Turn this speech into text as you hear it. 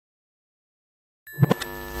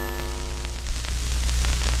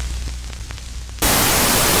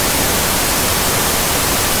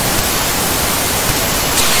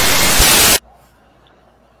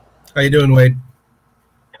How you doing, Wade?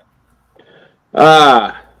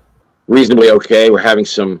 Reasonably okay. We're having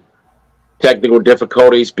some technical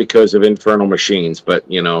difficulties because of infernal machines, but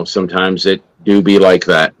you know, sometimes it do be like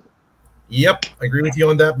that. Yep, I agree with you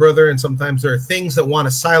on that, brother. And sometimes there are things that want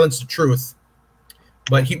to silence the truth.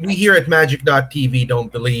 But we here at Magick.tv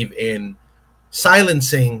don't believe in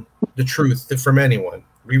silencing the truth from anyone.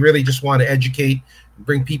 We really just want to educate and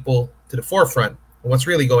bring people to the forefront of what's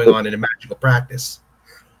really going on in a magical practice.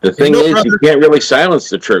 The thing is, brother, you can't really silence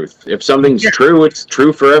the truth. If something's true, it's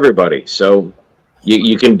true for everybody. So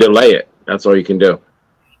you can delay it. That's all you can do.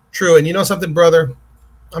 True. And you know something, brother?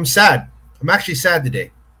 I'm sad. I'm actually sad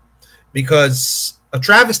today because a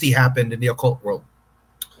travesty happened in the occult world.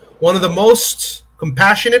 One of the most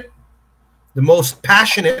compassionate, the most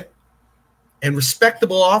passionate, and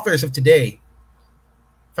respectable authors of today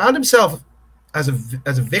found himself as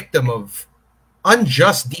a victim of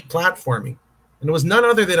unjust deplatforming. And it was none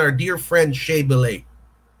other than our dear friend Shea Bile. Did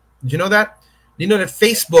you know that? Did you know that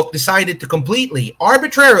Facebook decided to completely,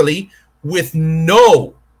 arbitrarily, with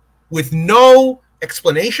no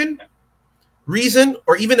explanation, reason,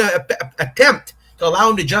 or even an attempt to allow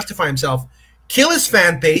him to justify himself, kill his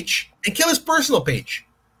fan page and kill his personal page?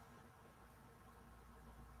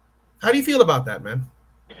 How do you feel about that, man?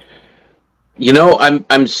 You know,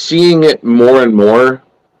 I'm seeing it more and more.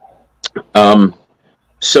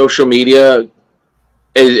 Social media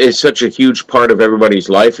is such a huge part of everybody's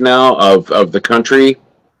life now, of the country.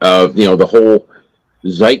 You know, the whole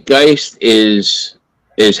zeitgeist is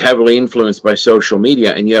heavily influenced by social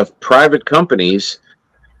media, and you have private companies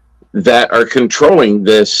that are controlling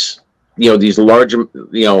this, you know, these large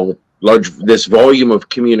this volume of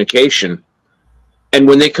communication. And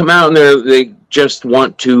when they come out and they just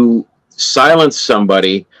want to silence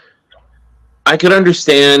somebody, I could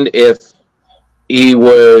understand if he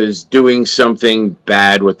was doing something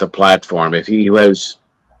bad with the platform, if he was,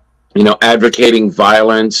 you know, advocating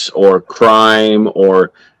violence or crime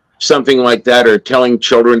or something like that, or telling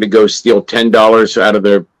children to go steal $10 out of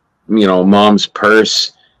their, you know, mom's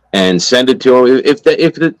purse and send it to him.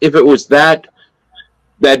 If it was that,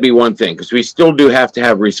 that'd be one thing, because we still do have to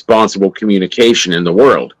have responsible communication in the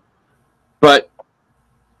world. But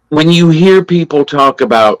when you hear people talk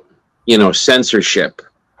about, you know, censorship,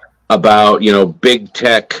 about, you know, big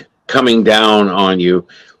tech coming down on you,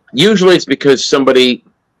 usually it's because somebody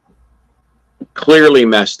clearly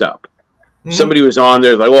messed up. Mm-hmm. Somebody was on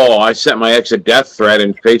there like, oh, I sent my ex a death threat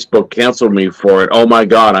and Facebook canceled me for it. Oh my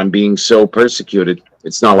God, I'm being so persecuted.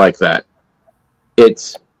 It's not like that.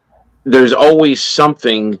 There's always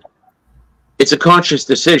something. It's a conscious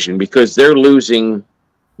decision because they're losing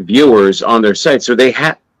viewers on their site. So they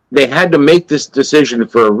had to make this decision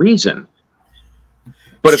for a reason.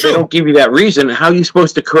 But if they don't give you that reason, how are you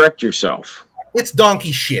supposed to correct yourself? It's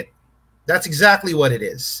donkey shit. That's exactly what it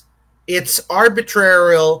is. It's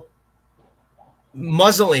arbitrary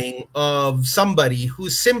muzzling of somebody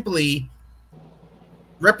who's simply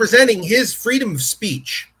representing his freedom of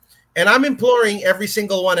speech. And I'm imploring every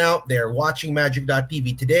single one out there watching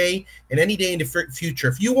Magick.tv today and any day in the future,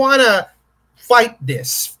 if you want to fight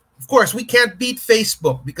this, of course, we can't beat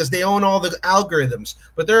Facebook because they own all the algorithms,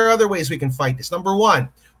 but there are other ways we can fight this. Number one,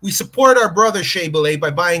 we support our brother Shea Bile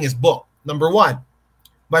by buying his book. Number one,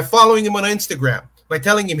 by following him on Instagram, by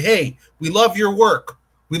telling him, hey, we love your work.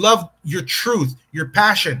 We love your truth, your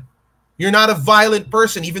passion. You're not a violent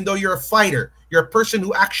person, even though you're a fighter. You're a person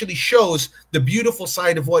who actually shows the beautiful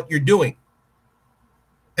side of what you're doing.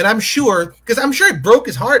 And I'm sure, because I'm sure it broke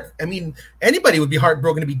his heart. I mean, anybody would be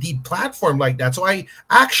heartbroken to be deplatformed like that. So I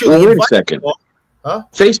actually... Well, wait a second. Huh?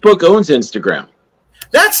 Facebook owns Instagram.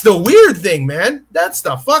 That's the weird thing, man. That's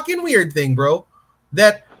the fucking weird thing, bro.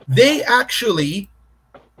 That they actually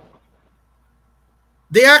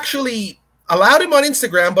allowed him on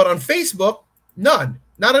Instagram, but on Facebook, none.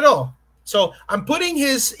 Not at all. So I'm putting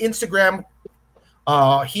his Instagram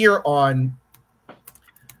here on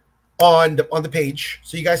the page,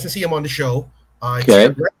 so you guys can see him on the show. Okay.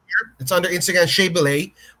 Right here. It's under Instagram Shea Bile,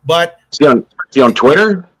 but is he on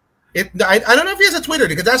Twitter? I don't know if he has a Twitter,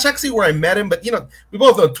 because that's actually where I met him. But you know, we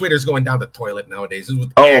both know Twitter's going down the toilet nowadays.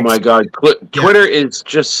 Oh my God, Twitter is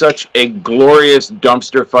just such a glorious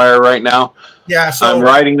dumpster fire right now. Yeah, so I'm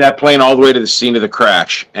riding that plane all the way to the scene of the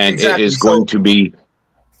crash, and exactly. It is going to be.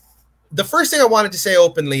 The first thing I wanted to say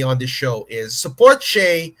openly on this show is support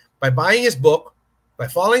Shea by buying his book, by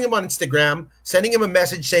following him on Instagram, sending him a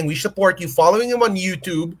message saying we support you, following him on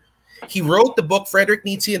YouTube. He wrote the book Frederick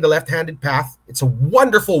Nietzsche and the Left-Handed Path. It's a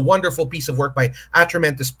wonderful, wonderful piece of work by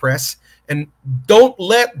Atramentus Press. And don't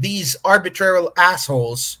let these arbitrary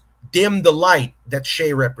assholes dim the light that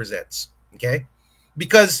Shea represents, okay?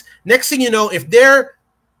 Because next thing you know, if they're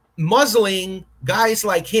muzzling guys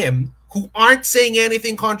like him who aren't saying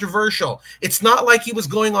anything controversial, it's not like he was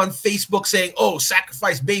going on Facebook saying, oh,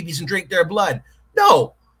 sacrifice babies and drink their blood.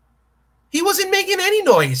 No, he wasn't making any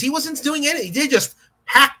noise. He wasn't doing anything. They just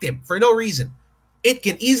hacked him for no reason. It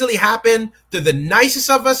can easily happen to the nicest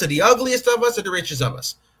of us, or the ugliest of us, or the richest of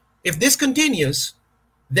us. If this continues,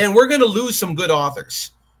 then we're going to lose some good authors.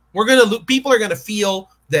 People are going to feel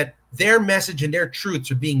that their message and their truths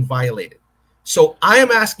are being violated. So I am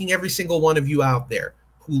asking every single one of you out there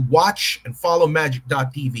who watch and follow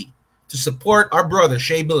Magick.tv to support our brother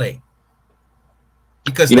Shea Bile.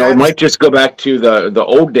 Because you know, it might just go back to the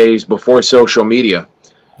old days before social media.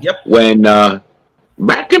 Yep. When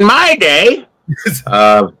back in my day,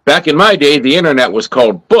 the internet was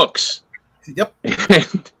called books. Yep.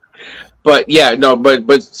 But yeah, no,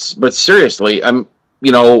 but seriously,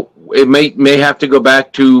 you know, it may have to go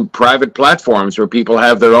back to private platforms where people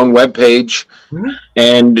have their own web page,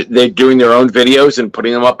 and they're doing their own videos and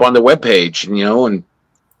putting them up on the web page, you know, and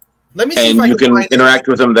let me see if you can interact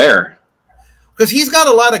with them there. Because he's got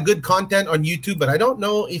a lot of good content on YouTube, but I don't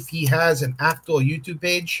know if he has an actual YouTube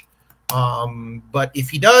page. But if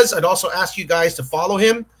he does, I'd also ask you guys to follow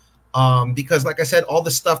him, because like I said, all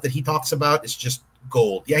the stuff that he talks about is just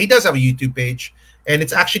gold. Yeah, he does have a YouTube page, and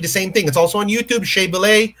it's actually the same thing. It's also on YouTube, Shea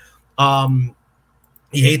Bile.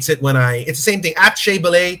 He hates it when it's the same thing, at Shea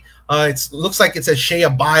Bile. It looks like it says Shea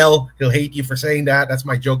Bile. He'll hate you for saying that. That's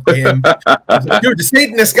my joke to him. You're the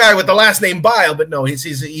Satanist guy with the last name Bile, but no, I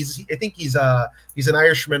think he's an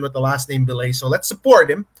Irishman with the last name Bile. So let's support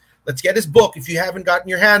him. Let's get his book if you haven't gotten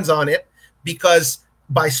your hands on it, because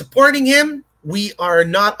by supporting him, we are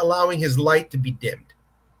not allowing his light to be dimmed.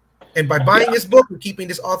 And by buying his book, we're keeping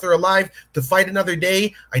this author alive to fight another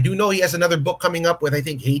day. I do know he has another book coming up with, I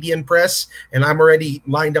think, Haitian Press, and I'm already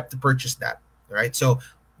lined up to purchase that. All right, so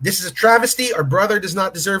this is a travesty. Our brother does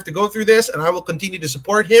not deserve to go through this, and I will continue to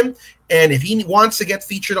support him. And if he wants to get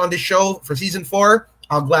featured on this show for season 4,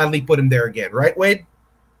 I'll gladly put him there again. Right, Wade?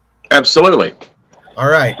 Absolutely. All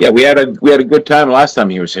right. Yeah, we had a good time last time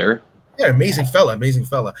he was here. Yeah, amazing fella, amazing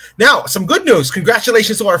fella. Now, some good news.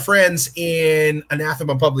 Congratulations to our friends in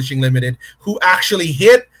Anathema Publishing Limited, who actually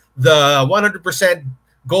hit the 100%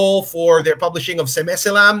 goal for their publishing of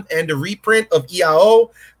Semeselam and the reprint of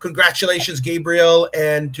Iao. Congratulations, Gabriel,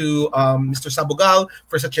 and to Mr. Sabugal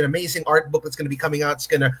for such an amazing art book that's going to be coming out.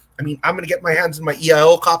 I'm going to get my hands on my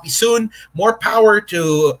Iao copy soon. More power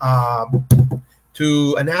to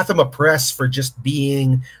Anathema Press for just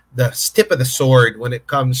being the tip of the sword when it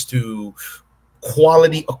comes to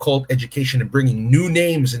quality occult education and bringing new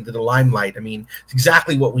names into the limelight. I mean, it's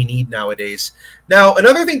exactly what we need nowadays. Now,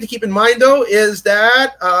 another thing to keep in mind, though, is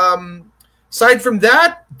that aside from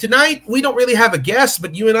that, tonight we don't really have a guest,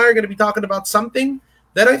 but you and I are going to be talking about something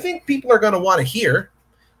that I think people are going to want to hear.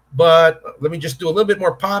 But let me just do a little bit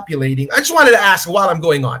more populating. I just wanted to ask while I'm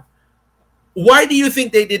going on, why do you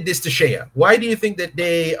think they did this to Shea? Why do you think that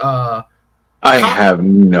they I have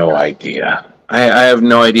no idea. I have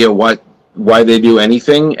no idea why they do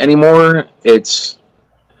anything anymore. It's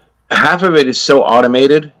half of it is so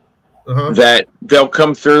automated that they'll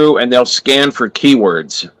come through and they'll scan for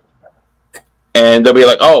keywords, and they'll be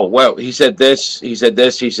like, "Oh, well, he said this, he said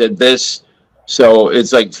this, he said this." So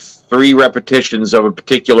it's like 3 repetitions of a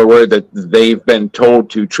particular word that they've been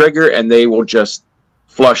told to trigger, and they will just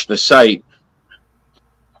flush the site.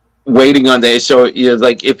 Waiting on the so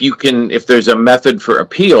like if there's a method for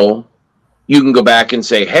appeal, you can go back and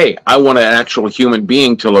say, hey, I want an actual human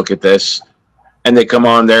being to look at this, and they come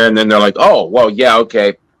on there and then they're like, oh, well, yeah,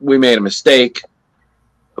 okay, we made a mistake.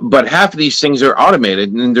 But half of these things are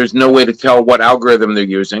automated, and there's no way to tell what algorithm they're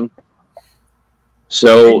using.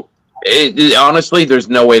 So honestly, there's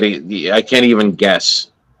no way to, I can't even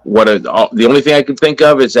guess the only thing I can think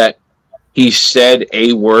of is that he said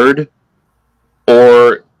a word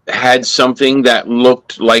or had something that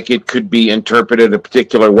looked like it could be interpreted a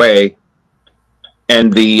particular way,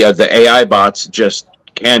 and the AI bots just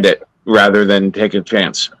canned it rather than take a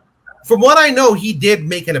chance. From what I know, he did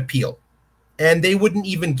make an appeal, and they wouldn't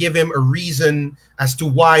even give him a reason as to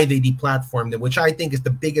why they deplatformed him, which I think is the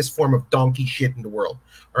biggest form of donkey shit in the world.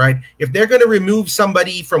 All right, if they're going to remove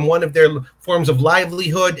somebody from one of their forms of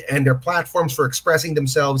livelihood and their platforms for expressing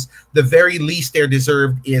themselves, the very least they're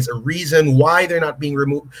deserved is a reason why they're not being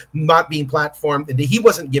removed, not being platformed, and he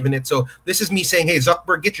wasn't given it. So this is me saying, hey,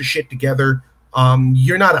 Zuckerberg, get your shit together.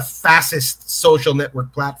 You're not a fascist social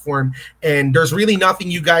network platform, and there's really nothing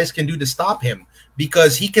you guys can do to stop him,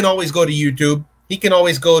 because he can always go to YouTube. He can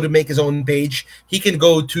always go to make his own page. He can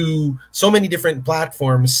go to so many different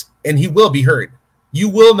platforms, and he will be heard. You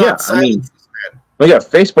will not silence this man. Well, yeah,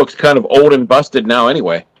 Facebook's kind of old and busted now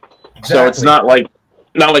anyway. Exactly. So it's not like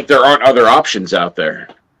there aren't other options out there.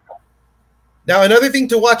 Now, another thing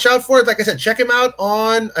to watch out for, like I said, check him out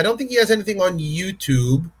on, I don't think he has anything on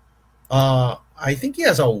YouTube. I think he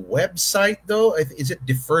has a website, though. Is it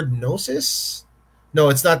Deferred Gnosis? No,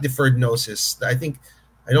 it's not Deferred Gnosis.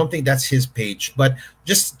 I don't think that's his page. But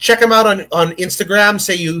just check him out on Instagram.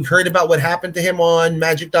 Say you heard about what happened to him on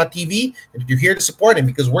Magick.tv. And you're here to support him,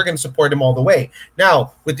 because we're going to support him all the way.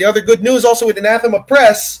 Now, with the other good news, also with Anathema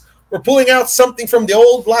Press, we're pulling out something from the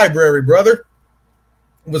old library, brother.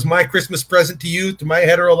 It was my Christmas present to you, to my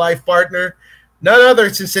hetero life partner. None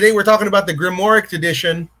other, since today we're talking about the Grimoire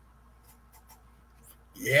edition.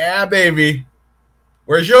 Yeah, baby.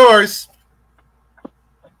 Where's yours?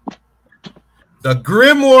 The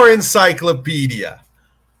Grimoire Encyclopedia.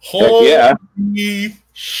 Holy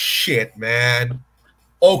shit, man.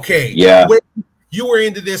 Okay. Yeah. You were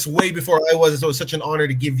into this way before I was, so it was such an honor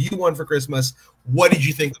to give you one for Christmas. What did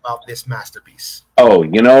you think about this masterpiece? Oh,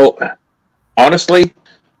 you know, honestly,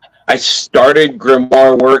 I started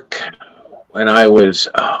Grimoire work when I was,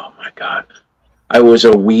 oh my God, I was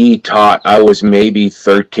a wee tot. I was maybe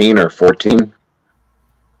 13 or 14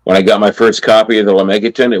 when I got my first copy of the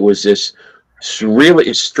Lemegeton. It was this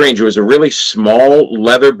really strange. It was a really small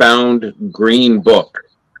leather-bound green book,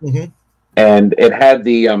 and it had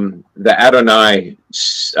the Adonai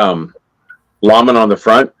Laman on the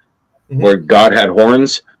front, where God had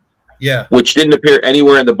horns. Yeah, which didn't appear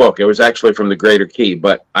anywhere in the book. It was actually from the Greater Key,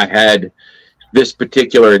 but I had this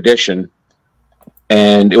particular edition,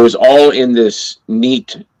 and it was all in this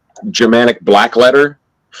neat Germanic black letter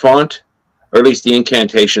font, or at least the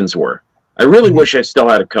incantations were. I really wish I still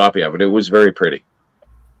had a copy of it. It was very pretty.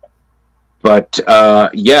 But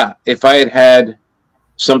yeah, if I had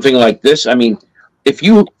something like this, I mean, if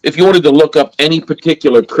you wanted to look up any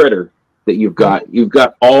particular critter that you've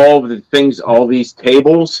got all the things, all these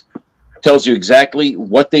tables. Tells you exactly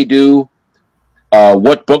what they do,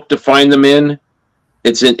 what book to find them in.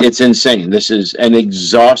 It's insane. This is an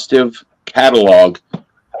exhaustive catalog.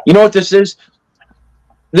 You know what this is?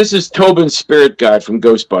 This is Tobin's Spirit Guide from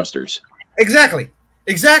Ghostbusters. Exactly.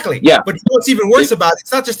 Yeah. But you know what's even worse about it?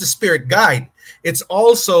 It's not just the Spirit Guide. It's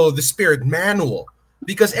also the Spirit Manual.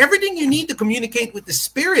 Because everything you need to communicate with the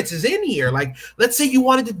spirits is in here. Like, let's say you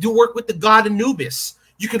wanted to do work with the god Anubis.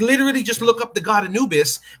 You could literally just look up the god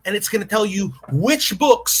Anubis, and it's going to tell you which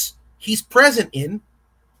books he's present in,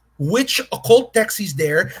 which occult text he's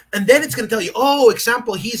there, and then it's going to tell you, oh,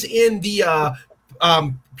 example, he's in the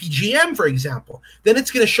PGM, for example. Then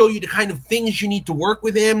it's going to show you the kind of things you need to work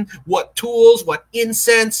with him, what tools, what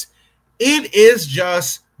incense. It is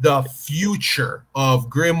just the future of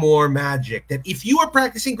Grimoire magic. That if you are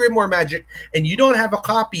practicing Grimoire magic and you don't have a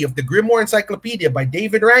copy of the Grimoire Encyclopedia by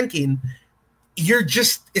David Rankine, you're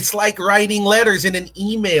just, it's like writing letters in an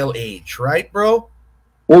email age, right, bro?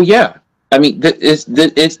 Well, yeah. I mean, this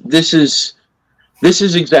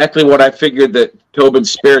is exactly what I figured that Tobin's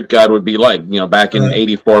Spirit Guide would be like, you know, back in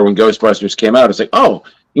 '84 when Ghostbusters came out. It's like, oh,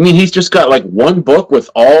 you mean he's just got like one book with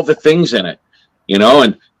all the things in it, you know,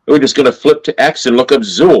 and we're just going to flip to X and look up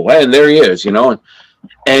Zool, and there he is, you know,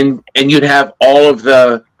 and you'd have all of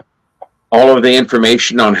the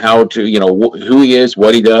information on how to, you know, who he is,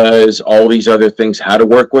 what he does, all these other things, how to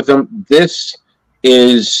work with him. This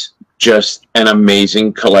is just an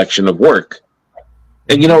amazing collection of work.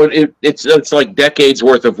 And, you know, it's like decades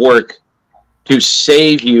worth of work to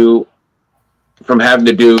save you from having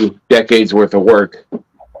to do decades worth of work.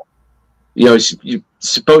 You know,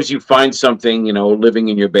 suppose you find something, you know, living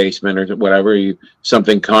in your basement or whatever,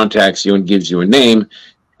 something contacts you and gives you a name,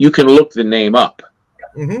 you can look the name up.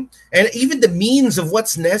 And even the means of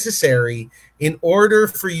what's necessary in order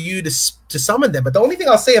for you to summon them. But the only thing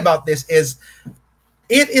I'll say about this is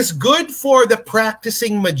it is good for the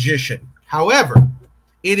practicing magician. However,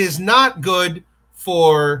 it is not good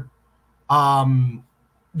for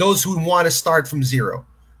those who want to start from zero.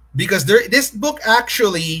 Because this book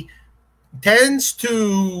actually tends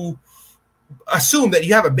to assume that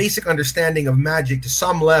you have a basic understanding of magic to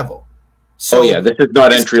some level. So, oh, yeah, this is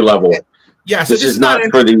not entry level. Yeah, so this is not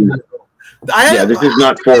for the. This is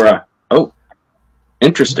not for. Oh,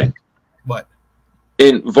 interesting. What?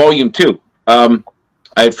 In volume 2, I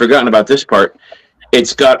had forgotten about this part.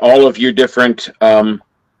 It's got all of your different,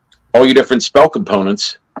 spell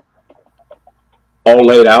components, all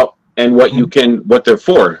laid out, and what they're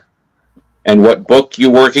for, and what book you're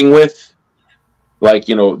working with. Like,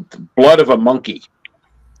 you know, the blood of a monkey.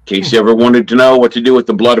 In case you ever wanted to know what to do with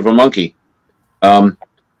the blood of a monkey.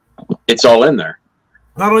 It's all in there.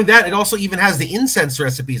 Not only that, it also even has the incense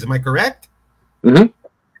recipes. Am I correct?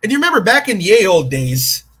 And you remember back in the old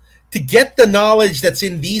days, to get the knowledge that's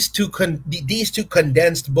in these two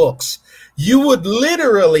condensed books, you would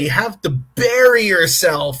literally have to bury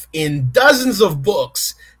yourself in dozens of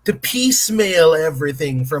books to piecemeal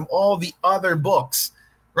everything from all the other books.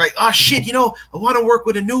 Right? Oh shit, you know, I want to work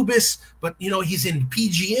with Anubis, but you know, he's in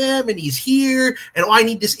PGM and he's here, and oh, I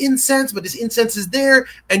need this incense, but this incense is there,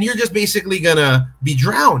 and you're just basically gonna be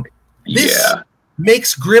drowned. This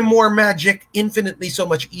makes Grimoire magic infinitely so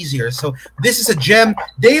much easier. So this is a gem.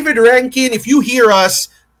 David Rankine, if you hear us,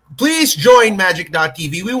 please join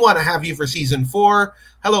Magick.tv. We want to have you for season 4.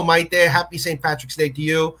 Hello, Maite. Happy St. Patrick's Day to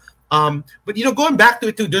you. But you know, going back to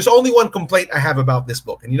it too, there's only one complaint I have about this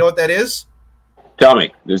book, and you know what that is? Tell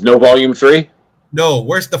me, there's no volume 3? No,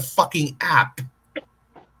 where's the fucking app?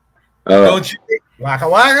 Don't you think, waka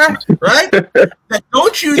waka, right?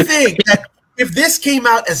 Don't you think that if this came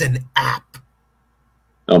out as an app,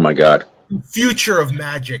 oh my God, future of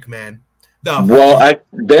Magic, man. Then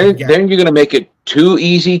you're gonna make it too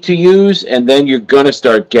easy to use, and then you're gonna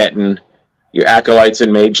start getting your acolytes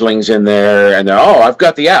and magelings in there, and they're, oh, I've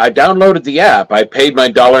got the app. I downloaded the app. I paid my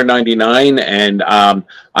 $1.99, and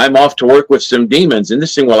I'm off to work with some demons, and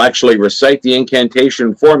this thing will actually recite the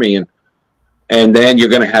incantation for me, and then you're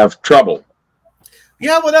going to have trouble.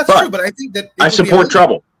 Yeah, well, that's true, but I think that I support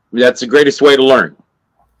trouble. That's the greatest way to learn.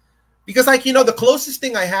 Because, like, you know, the closest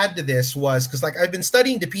thing I had to this was, because, like, I've been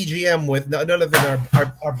studying the PGM with none other than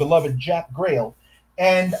our beloved Jack Grail,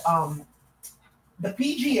 and the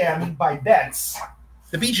PGM by Betts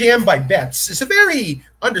is a very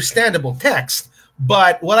understandable text,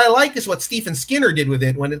 but what I like is what Stephen Skinner did with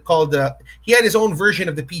it when it called, he had his own version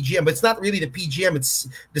of the PGM, but it's not really the PGM, it's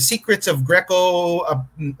the secrets of Greco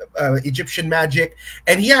Egyptian magic,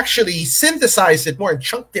 and he actually synthesized it more and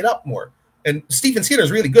chunked it up more, and Stephen Skinner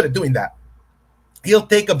is really good at doing that. He'll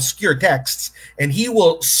take obscure texts and he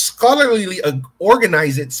will scholarly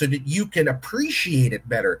organize it so that you can appreciate it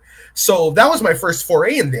better. So that was my first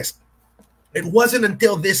foray in this. It wasn't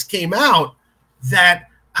until this came out that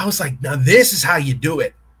I was like, now this is how you do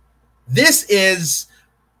it. This is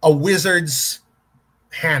a wizard's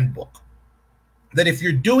handbook. That if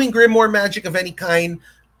you're doing Grimoire magic of any kind,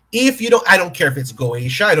 if you don't, I don't care if it's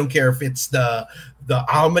Goetia, I don't care if it's the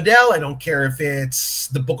Almadel, I don't care if it's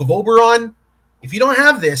the Book of Oberon. If you don't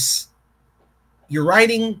have this, you're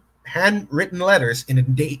writing handwritten letters in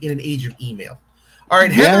an age of email. All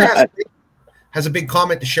right, Heather has a big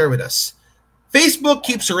comment to share with us. Facebook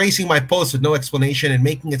keeps erasing my posts with no explanation and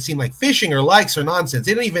making it seem like phishing or likes or nonsense.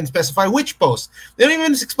 They don't even specify which post. They don't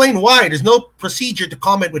even explain why. There's no procedure to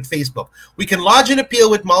comment with Facebook. We can lodge an appeal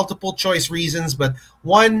with multiple choice reasons, but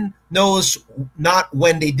one knows not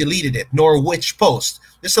when they deleted it, nor which post.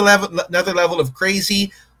 This is another level of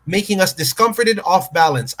crazy, making us discomforted, off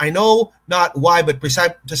balance. I know not why, but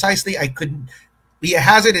precisely I couldn't be a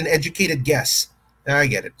hazard and educated guess. I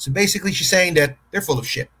get it. So basically she's saying that they're full of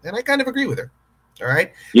shit, and I kind of agree with her. All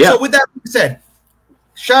right? Yeah. So with that being said,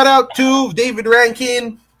 shout out to David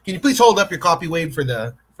Rankine. Can you please hold up your copy wave for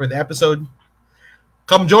the episode?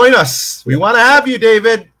 Come join us. We want to have you,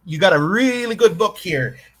 David. You got a really good book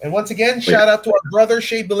here. And once again, shout out to our brother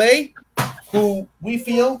Shea Bile, who we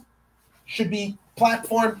feel should be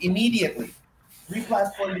platformed immediately.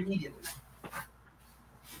 Replatformed immediately.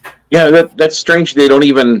 Yeah, that's strange. They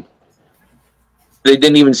didn't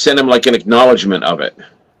even send him like an acknowledgement of it.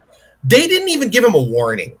 They didn't even give him a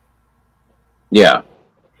warning. Yeah.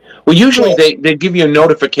 Well, usually they give you a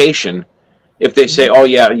notification if they say, "Oh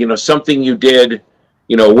yeah, you know, something you did,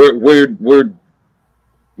 you know, we're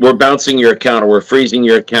bouncing your account, or we're freezing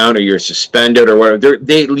your account, or you're suspended, or whatever."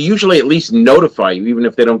 They usually at least notify you, even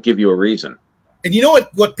if they don't give you a reason. And you know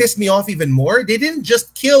what pissed me off even more? They didn't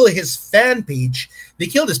just kill his fan page; they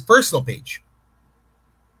killed his personal page.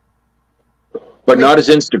 But not his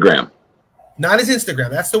Instagram. Not his Instagram.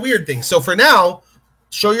 That's the weird thing. So for now,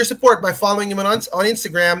 show your support by following him on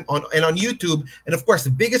Instagram and on YouTube. And of course,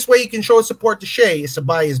 the biggest way you can show support to Shea is to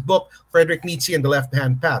buy his book, Frederick Nietzsche and the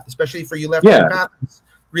Left-Hand Path. Especially for you left-hand path, it's a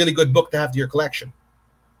really good book to have to your collection.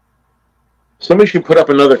 Somebody should put up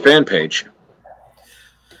another fan page.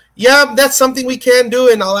 Yeah, that's something we can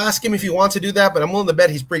do, and I'll ask him if he wants to do that, but I'm willing to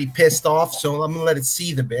bet he's pretty pissed off, so I'm going to let it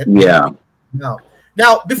seethe a bit. Yeah. No.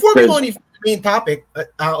 Now, before we go any main topic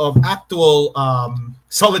of actual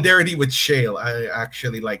solidarity with Shea, I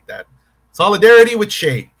actually like that. Solidarity with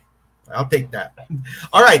Shea. I'll take that.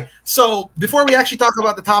 All right. So before we actually talk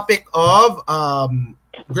about the topic of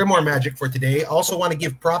Grimoire magic for today, I also want to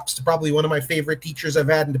give props to probably one of my favorite teachers I've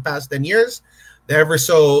had in the past 10 years, the ever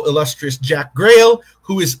so illustrious Jack Grail,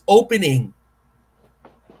 who is opening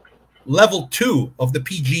level 2 of the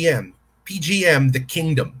PGM PGM, the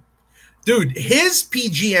Kingdom. Dude, his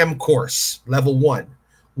PGM course, level 1,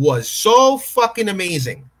 was so fucking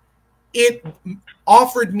amazing. It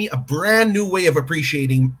offered me a brand new way of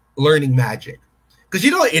appreciating learning magic. Because,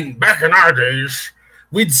 you know, back in our days,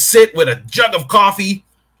 we'd sit with a jug of coffee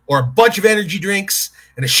or a bunch of energy drinks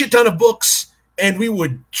and a shit ton of books, and we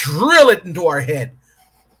would drill it into our head.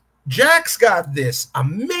 Jack's got this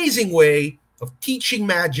amazing way of teaching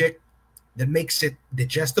magic that makes it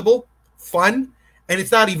digestible, fun, and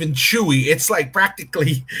it's not even chewy. It's like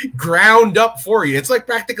practically ground up for you. It's like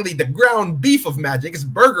practically the ground beef of magic. It's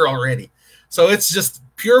burger already. So it's just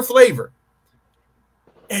pure flavor.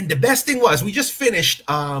 And the best thing was, we just finished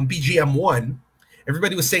PGM 1.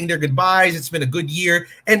 Everybody was saying their goodbyes. It's been a good year.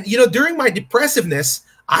 And, you know, during my depressiveness,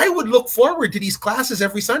 I would look forward to these classes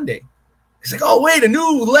every Sunday. It's like, oh, wait, a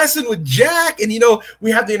new lesson with Jack. And, you know,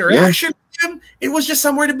 we have the interaction with him. It was just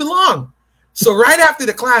somewhere to belong. So right after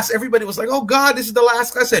the class, everybody was like, oh, God, this is the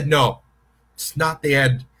last class. I said, no, it's not the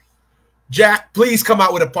end. Jack, please come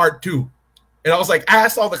out with a part 2. And I was like,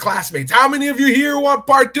 asked all the classmates, how many of you here want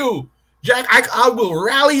part 2? Jack, I will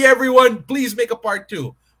rally everyone. Please make a part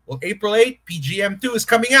 2. Well, April 8th, PGM 2 is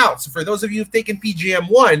coming out. So for those of you who've taken PGM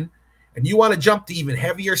 1 and you want to jump to even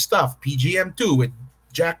heavier stuff, PGM 2 with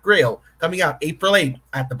Jack Grail coming out April 8th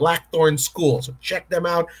at the Blackthorn School. So check them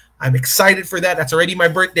out. I'm excited for that. That's already my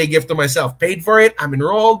birthday gift to myself. Paid for it. I'm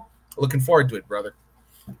enrolled. Looking forward to it, brother.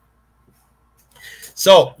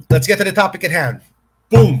 So let's get to the topic at hand.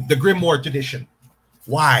 Boom, the Grimoire tradition.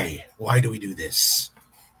 Why? Why do we do this?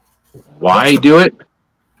 Why do it?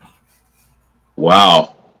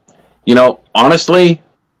 Wow. You know, honestly,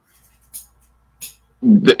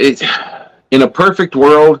 in a perfect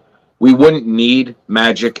world, we wouldn't need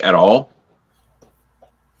magic at all.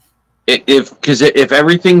 Because if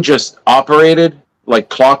everything just operated like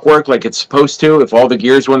clockwork, like it's supposed to, if all the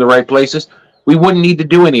gears were in the right places, we wouldn't need to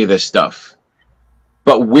do any of this stuff.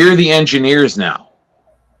 But we're the engineers now.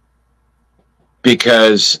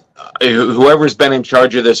 Because whoever's been in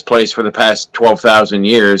charge of this place for the past 12,000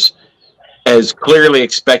 years is clearly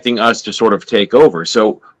expecting us to sort of take over.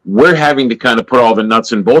 So we're having to kind of put all the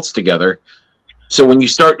nuts and bolts together. So when you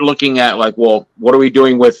start looking at like, well, what are we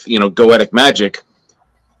doing with, you know, goetic magic?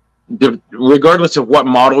 Regardless of what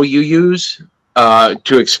model you use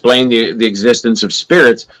to explain the existence of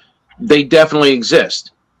spirits, they definitely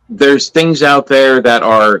exist. There's things out there that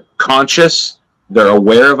are conscious, they're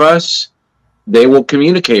aware of us, they will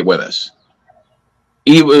communicate with us.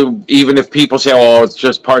 Even if people say, oh, it's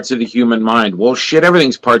just parts of the human mind. Well, shit,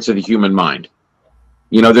 everything's parts of the human mind.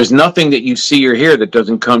 You know, there's nothing that you see or hear that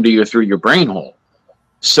doesn't come to you through your brain hole.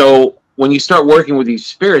 So when you start working with these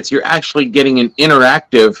spirits, you're actually getting an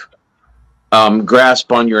interactive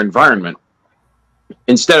grasp on your environment.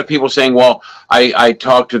 Instead of people saying, well, I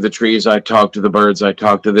talk to the trees, I talk to the birds, I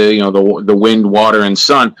talk to the, you know, the wind, water, and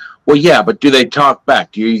sun. Well, yeah, but do they talk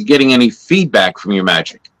back? Are you getting any feedback from your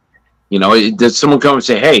magic? You know, does someone come and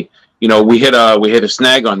say, hey, you know, we hit a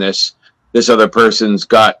snag on this. This other person's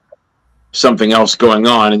got something else going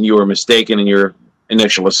on, and you were mistaken in your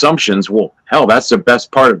initial assumptions. Well, hell, that's the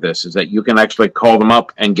best part of this, is that you can actually call them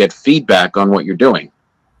up and get feedback on what you're doing.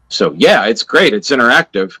 So, yeah, it's great. It's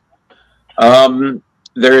interactive.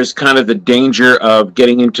 There's kind of the danger of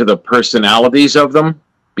getting into the personalities of them,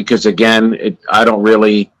 because, again, I don't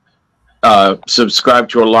really subscribe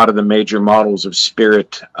to a lot of the major models of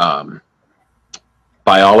spirit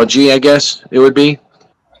biology, I guess it would be.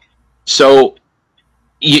 So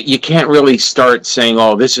you can't really start saying,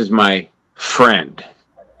 oh, this is my friend.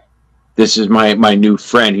 This is my new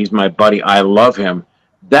friend. He's my buddy. I love him.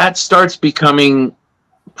 That starts becoming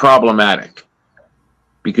problematic,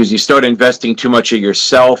 because you start investing too much of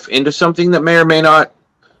yourself into something that may or may not,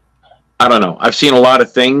 I don't know. I've seen a lot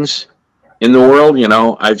of things in the world, you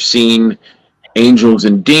know. I've seen angels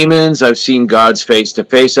and demons. I've seen gods face to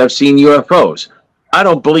face. I've seen UFOs. I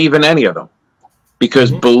don't believe in any of them,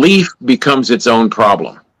 because belief becomes its own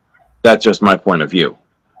problem. That's just my point of view.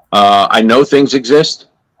 I know things exist.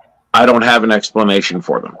 I don't have an explanation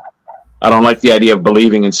for them. I don't like the idea of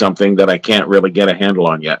believing in something that I can't really get a handle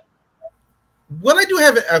on yet. Well, I do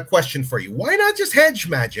have a question for you. Why not just hedge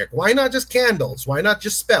magic? Why not just candles? Why not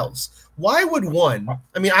just spells? Why would one,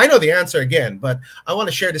 I mean, I know the answer again, but I want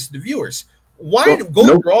to share this to the viewers. Why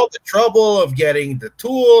go through all the trouble of getting the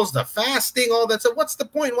tools, the fasting, all that stuff? What's the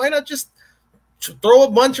point? Why not just throw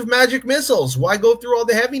a bunch of magic missiles? Why go through all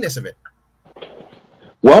the heaviness of it?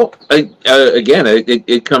 Well, again,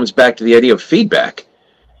 it comes back to the idea of feedback.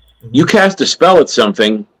 You cast a spell at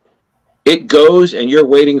something, it goes, and you're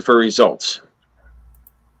waiting for results.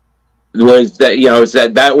 Whereas that, you know,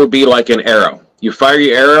 that would be like an arrow. You fire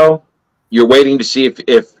your arrow, you're waiting to see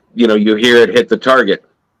if you know, you hear it hit the target.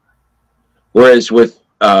 Whereas with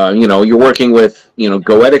you know, you're working with, you know,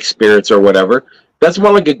 goetic spirits or whatever, that's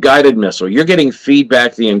more like a guided missile. You're getting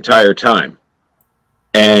feedback the entire time,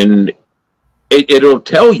 and it'll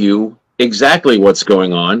tell you exactly what's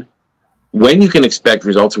going on, when you can expect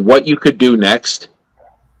results, what you could do next.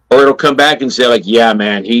 Or it'll come back and say, like, yeah,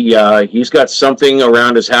 man, he's got something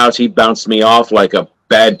around his house. He bounced me off like a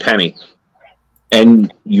bad penny.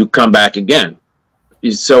 And you come back again.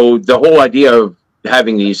 So the whole idea of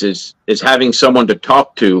having these is having someone to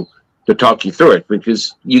talk you through it,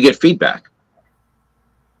 because you get feedback.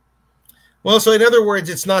 Well, so in other words,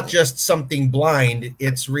 it's not just something blind.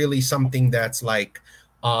 It's really something that's like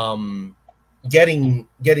getting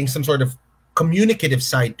some sort of communicative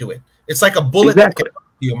side to it. It's like a bullet. Exactly.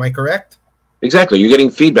 Am I correct? Exactly. You're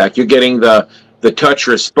getting feedback. You're getting the touch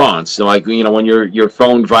response. So, like, you know, when your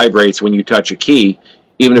phone vibrates when you touch a key,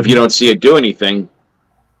 even if you don't see it do anything,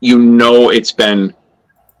 you know it's been,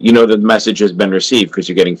 you know, the message has been received because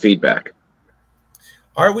you're getting feedback.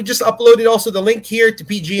 All right, we just uploaded also the link here to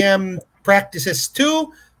PGM Practices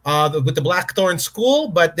 2 with the Blackthorn School.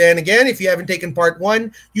 But then again, if you haven't taken part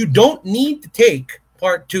 1, you don't need to take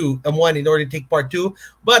part 2 and 1 in order to take part 2.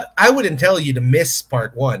 But I wouldn't tell you to miss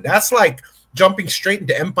part 1. That's like jumping straight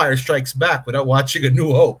into Empire Strikes Back without watching A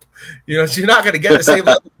New Hope. You know, so you're not going to get the same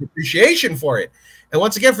level of appreciation for it. And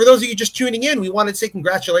once again, for those of you just tuning in, we wanted to say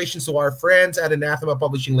congratulations to our friends at Anathema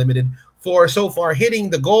Publishing Limited for so far hitting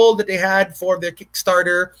the goal that they had for their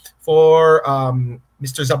Kickstarter for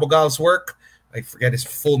Mr. Zabogal's work. I forget his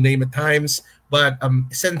full name at times. But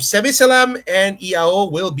Sebisalam and Iao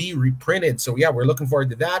will be reprinted. So, yeah, we're looking forward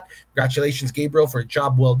to that. Congratulations, Gabriel, for a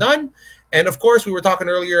job well done. And, of course, we were talking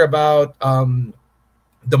earlier about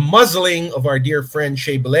the muzzling of our dear friend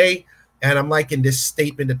Shea Bile. And I'm liking this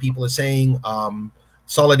statement that people are saying,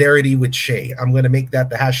 solidarity with Shea. I'm going to make that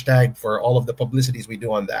the hashtag for all of the publicities we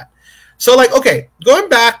do on that. So, like, okay, going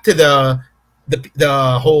back to the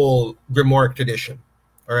whole Grimoire tradition,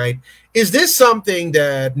 all right, is this something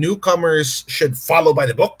that newcomers should follow by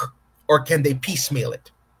the book, or can they piecemeal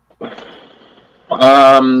it?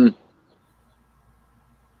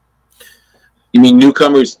 You mean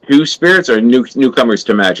newcomers to spirits or newcomers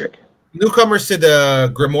to magic? Newcomers to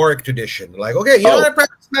the Grimoire tradition. Like, okay, you know, I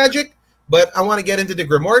practice magic, but I want to get into the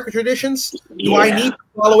Grimoire traditions. Do I need to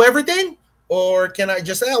follow everything? Or can I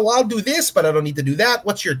just say, oh, well, I'll do this, but I don't need to do that?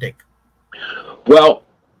 What's your take? Well,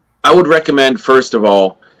 I would recommend, first of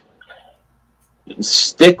all,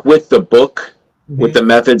 stick with the book, with the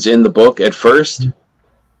methods in the book at first,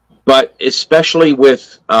 but especially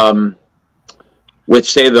with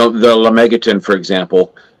say, the Lemegeton, for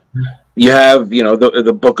example. You have, you know,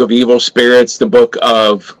 the book of evil spirits, the book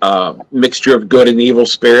of mixture of good and evil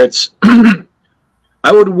spirits.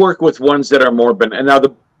 I would work with ones that are more and now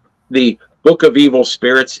the book of evil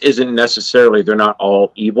spirits isn't necessarily, they're not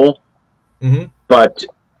all evil, but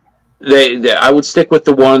I would stick with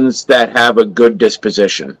the ones that have a good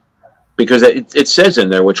disposition, because it says in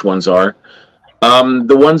there which ones are.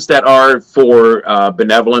 The ones that are for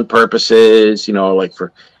benevolent purposes, you know, like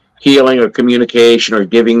for healing or communication or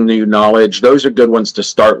giving new knowledge, those are good ones to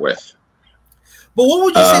start with. But what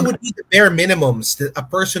would you say would be the bare minimums that a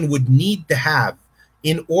person would need to have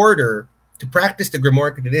in order to practice the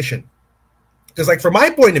Grimoire tradition? Because, like, from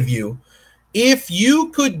my point of view, if you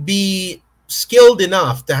could be skilled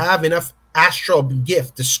enough to have enough astral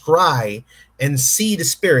gift to scry and see the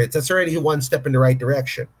spirits, that's already one step in the right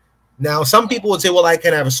direction. Now, some people would say, well, I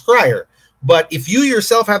can have a scryer. But if you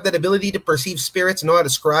yourself have that ability to perceive spirits and know how to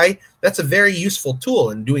scry, that's a very useful tool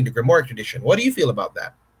in doing the Grimoire tradition. What do you feel about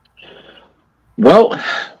that? Well,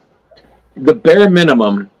 the bare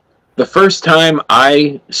minimum, the first time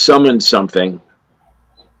I summoned something,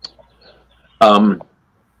 I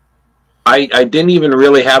didn't even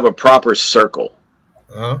really have a proper circle.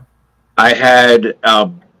 I had a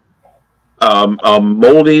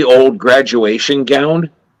moldy old graduation gown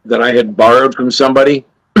that I had borrowed from somebody,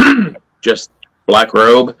 just black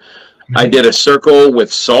robe. I did a circle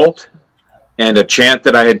with salt and a chant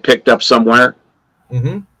that I had picked up somewhere.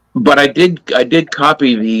 But I did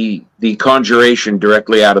copy the conjuration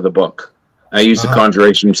directly out of the book. I used the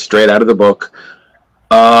conjuration straight out of the book,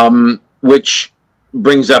 which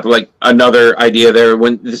brings up like another idea there.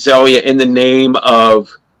 When this, in the name of,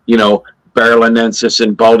 you know, Berlinensis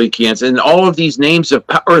and Baldikians and all of these names of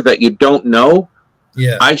power that you don't know,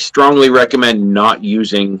 I strongly recommend not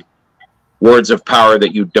using words of power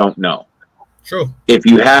that you don't know. True. If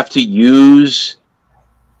you have to use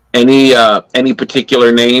any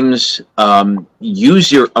particular names,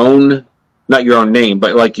 use your own, not your own name,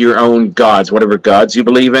 but like your own gods, whatever gods you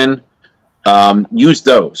believe in. use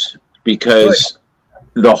those, because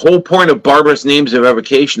the whole point of barbarous names of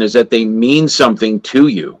evocation is that they mean something to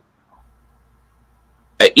you,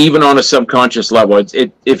 even on a subconscious level.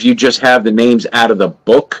 If you just have the names out of the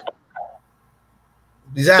book,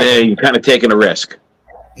 exactly, you're kind of taking a risk.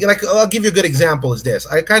 Like, I'll give you a good example is this.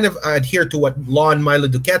 I kind of adhere to what Lon Milo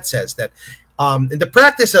Duquette says, that in the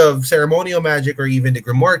practice of ceremonial magic, or even the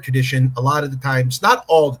Grimoire tradition, a lot of the times, not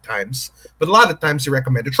all the times, but a lot of times they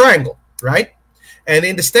recommend a triangle, right? And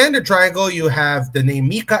in the standard triangle, you have the name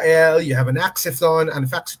Mikael, you have an Axithon, an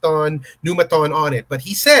Faxiton, Numaton on it. But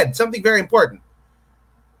he said something very important.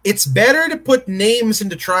 It's better to put names in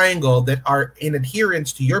the triangle that are in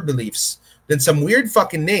adherence to your beliefs than some weird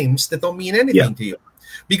fucking names that don't mean anything to you.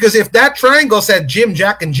 Because if that triangle said Jim,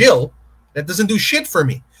 Jack, and Jill, that doesn't do shit for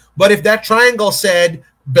me. But if that triangle said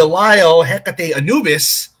Belial, Hecate,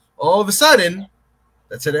 Anubis, all of a sudden,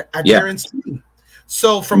 that's an adherence to me.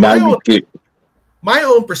 So from my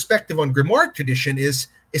own perspective on Grimoire tradition is,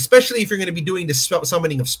 especially if you're going to be doing the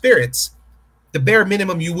summoning of spirits, the bare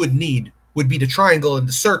minimum you would need would be the triangle and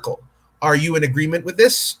the circle. Are you in agreement with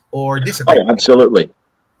this or disagree? Oh, absolutely.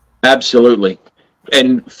 Absolutely.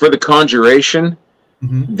 And for the conjuration,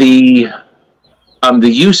 the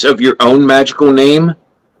use of your own magical name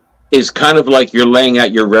is kind of like you're laying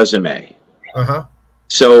out your resume.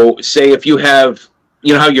 So say if you have,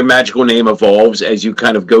 you know how your magical name evolves as you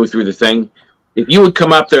kind of go through the thing. If you would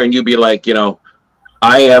come up there and you'd be like, you know,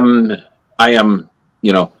 I am,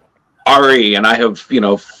 you know, Ari, and I have, you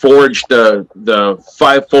know, forged the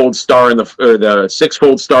five-fold star and the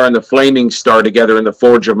six-fold star and the flaming star together in the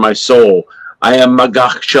forge of my soul. I am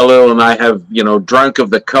Magach Shalil, and I have, you know, drunk of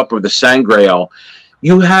the cup of the Sangreal.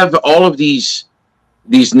 You have all of these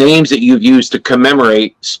names that you've used to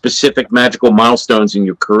commemorate specific magical milestones in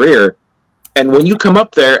your career. And when you come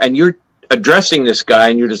up there and you're addressing this guy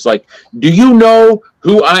and you're just like, do you know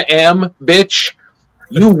who I am, bitch?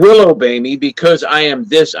 You will obey me because I am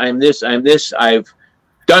this, I am this, I am this. I've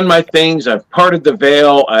done my things. I've parted the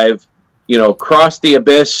veil. I've, you know, crossed the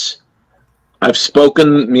abyss. I've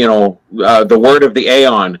spoken, you know, the word of the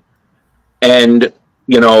Aeon. And,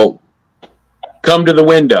 you know, come to the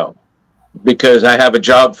window because I have a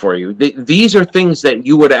job for you. These are things that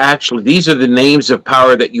you would actually, these are the names of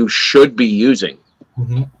power that you should be using.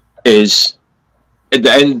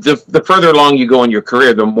 And the further along you go in your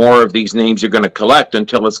career, the more of these names you're going to collect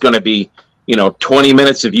until it's going to be, you know, 20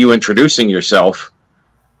 minutes of you introducing yourself.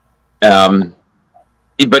 But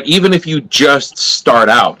even if you just start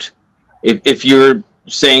out, if you're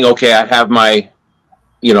saying, okay, I have my,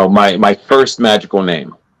 you know, my first magical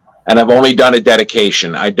name, and I've only done a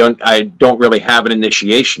dedication, I don't really have an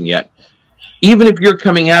initiation yet. Even if you're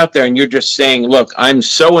coming out there and you're just saying, look, I'm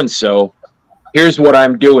so-and-so, here's what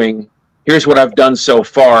I'm doing, here's what I've done so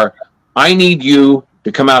far. I need you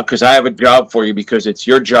to come out because I have a job for you, because it's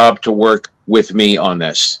your job to work with me on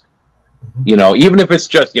this. You know, even if it's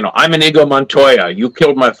just, you know, I'm Inigo Montoya, you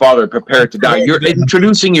killed my father, prepare to die. You're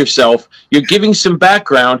introducing yourself, you're giving some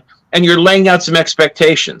background, and you're laying out some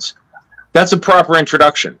expectations. That's a proper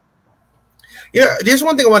introduction. Yeah, there's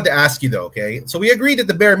one thing I want to ask you, though, okay? So we agreed that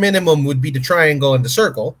the bare minimum would be the triangle and the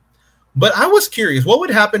circle, but I was curious, what would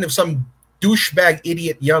happen if some douchebag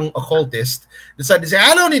idiot young occultist decided to say,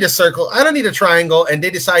 I don't need a circle, I don't need a triangle, and they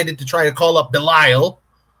decided to try to call up Belial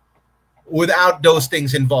without those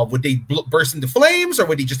things involved? Would they burst into flames, or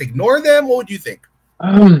would he just ignore them? What would you think?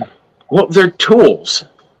 Well, they're tools.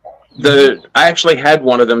 I actually had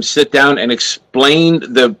one of them sit down and explain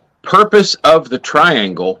the purpose of the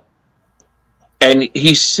triangle, and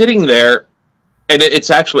he's sitting there, and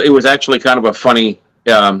it was actually kind of a funny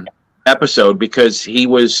episode, because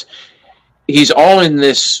he's all in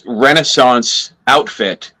this Renaissance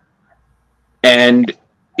outfit, and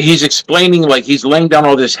he's explaining, like, he's laying down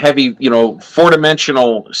all this heavy, you know,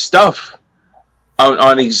 four-dimensional stuff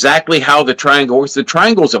on exactly how the triangle works. The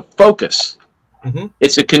triangle's a focus.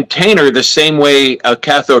 It's a container the same way a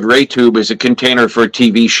cathode ray tube is a container for a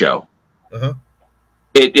TV show.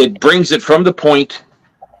 It brings it from the point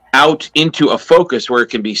out into a focus where it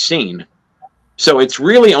can be seen. So it's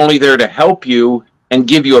really only there to help you and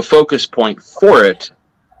give you a focus point for it.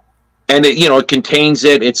 And it, you know, it contains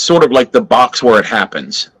it. It's sort of like the box where it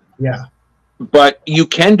happens. Yeah. But you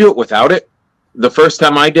can do it without it. The first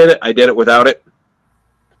time I did it without it.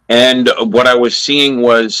 And what I was seeing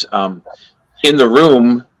was in the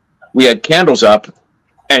room, we had candles up.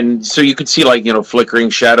 And so you could see, like, you know, flickering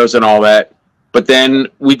shadows and all that. But then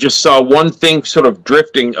we just saw one thing sort of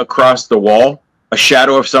drifting across the wall, a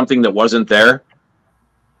shadow of something that wasn't there.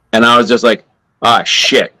 And I was just like, ah,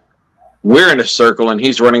 shit. We're in a circle and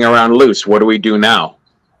he's running around loose. What do we do now?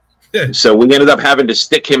 So we ended up having to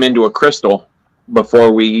stick him into a crystal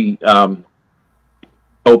before we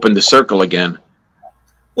opened the circle again.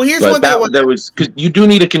 Well, here's one thing. That was because you do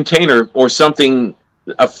need a container or something,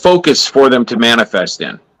 a focus for them to manifest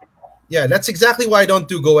in. Yeah, that's exactly why I don't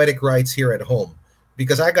do goetic rites here at home,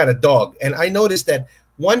 because I got a dog. And I noticed that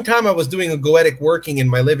one time I was doing a goetic working in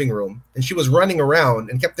my living room, and she was running around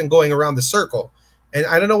and kept on going around the circle. And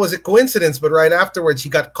I don't know, was it coincidence, but right afterwards, she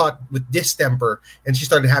got caught with distemper, and she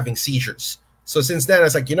started having seizures. So since then, I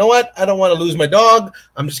was like, you know what? I don't want to lose my dog.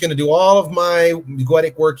 I'm just going to do all of my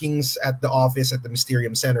goetic workings at the office at the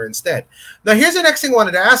Mysterium Center instead. Now, here's the next thing I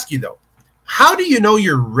wanted to ask you, though. How do you know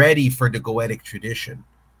you're ready for the goetic tradition?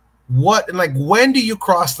 When do you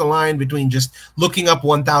cross the line between just looking up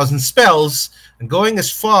 1,000 spells and going as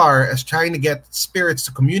far as trying to get spirits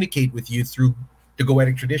to communicate with you through the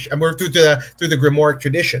goetic tradition, or through the Grimoire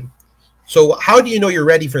tradition? So how do you know you're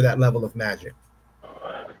ready for that level of magic?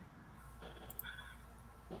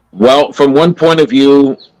 Well, from one point of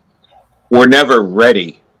view, we're never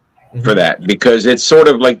ready for that, because it's sort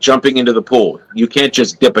of like jumping into the pool. You can't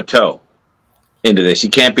just dip a toe into this. You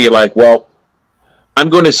can't be like, well, I'm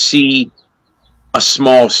going to see a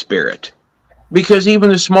small spirit, because even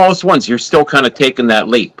the smallest ones, you're still kind of taking that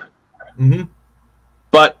leap.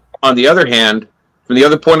 But on the other hand, from the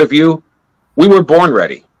other point of view, we were born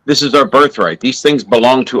ready. This is our birthright. These things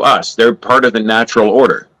belong to us. They're part of the natural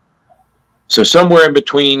order. So somewhere in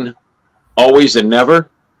between always and never,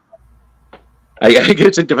 I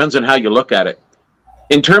guess it depends on how you look at it.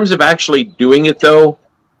 In terms of actually doing it, though,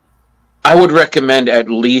 I would recommend at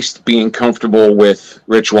least being comfortable with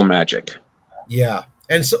ritual magic. Yeah.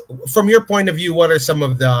 And so from your point of view, what are some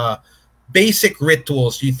of the basic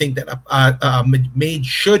rituals you think that a mage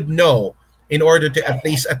should know in order to at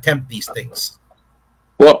least attempt these things?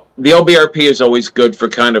 Well, the LBRP is always good for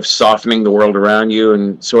kind of softening the world around you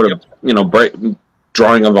and sort of,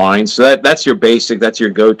 drawing a line. So that's your basic, that's your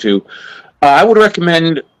go-to. I would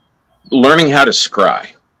recommend learning how to scry.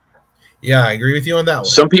 Yeah, I agree with you on that one.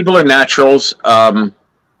 Some people are naturals.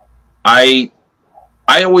 I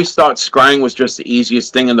always thought scrying was just the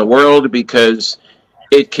easiest thing in the world because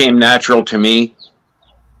it came natural to me.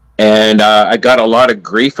 And I got a lot of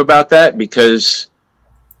grief about that because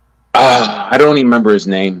I don't even remember his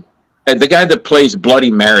name. And the guy that plays Bloody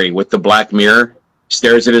Mary with the black mirror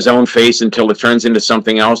stares at his own face until it turns into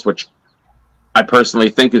something else, which I personally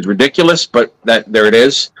think is ridiculous, but there it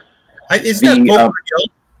is. Isn't that Poke Yun?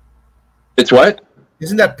 It's what?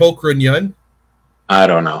 Isn't that Poke Yun? I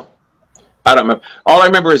don't know. I don't remember. All I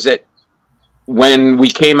remember is that when we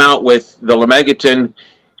came out with the Lemegeton,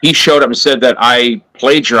 he showed up and said that I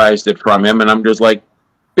plagiarized it from him, and I'm just like,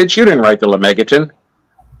 bitch, you didn't write the Lemegeton.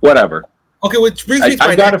 Whatever. Okay, which brings me to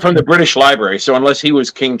I got it from the British Library, so unless he was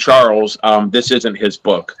King Charles, this isn't his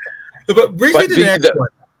book. But brings me to the next one.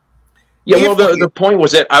 Yeah, well, the point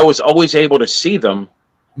was that I was always able to see them,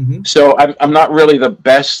 so I'm not really the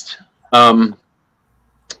best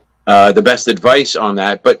advice on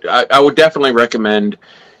that, but I would definitely recommend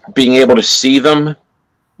being able to see them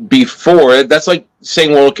before. That's like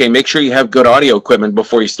saying, well, okay, make sure you have good audio equipment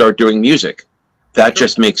before you start doing music. That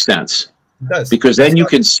just makes sense. It does. Because then you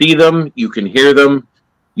can see them, you can hear them,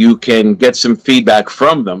 you can get some feedback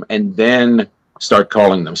from them, and then start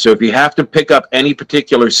calling them. So if you have to pick up any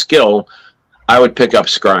particular skill, I would pick up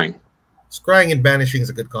scrying. Scrying and banishing is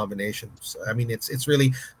a good combination. So, I mean, it's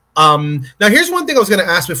really... now, here's one thing I was going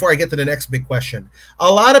to ask before I get to the next big question.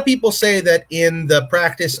 A lot of people say that in the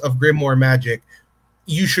practice of Grimoire magic,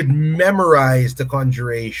 you should memorize the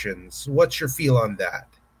conjurations. What's your feel on that?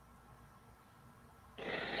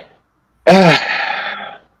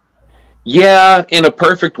 Yeah, in a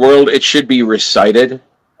perfect world, it should be recited,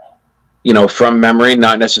 from memory,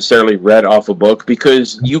 not necessarily read off a book,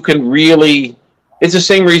 because you can really... It's the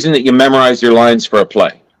same reason that you memorize your lines for a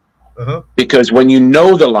play. Because when you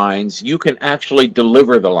know the lines, you can actually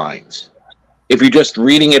deliver the lines. If you're just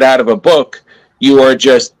reading it out of a book, you are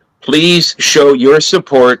just, please show your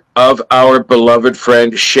support of our beloved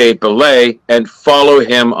friend Shea Bile and follow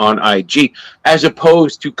him on IG, as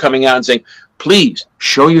opposed to coming out and saying, please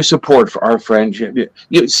show your support for our friend.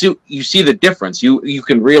 You see the difference. You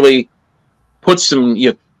can really put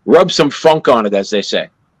rub some funk on it, as they say.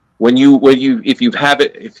 If you have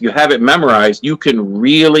it memorized, you can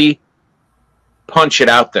really punch it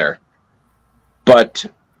out there. But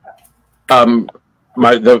my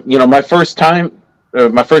first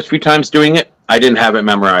few times doing it, I didn't have it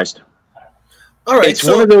memorized. All right, it's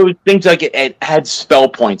one of those things like it adds spell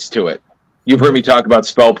points to it. You've heard me talk about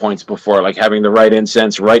spell points before, like having the right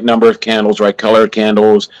incense, right number of candles, right color of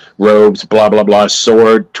candles, robes, blah, blah, blah,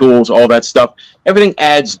 sword, tools, all that stuff. Everything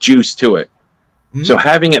adds juice to it. So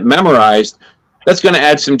having it memorized, that's going to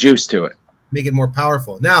add some juice to it. Make it more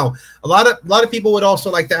powerful. Now, a lot of people would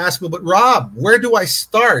also like to ask me, but Rob, where do I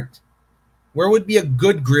start? Where would be a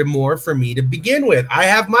good grimoire for me to begin with? I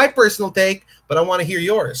have my personal take, but I want to hear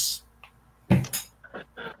yours.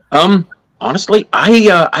 Honestly,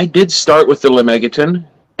 I did start with the Lemegeton,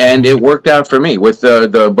 and it worked out for me with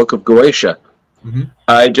the Book of Goetia.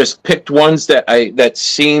 I just picked ones that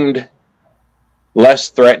seemed less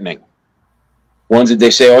threatening. Ones that they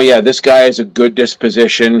say, oh yeah, this guy has a good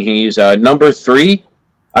disposition. He's number 3.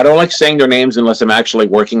 I don't like saying their names unless I'm actually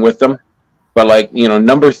working with them. But like, you know,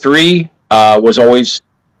 number 3 was always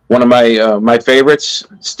one of my favorites,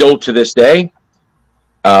 still to this day.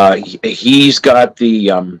 He's got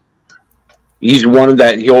the he's one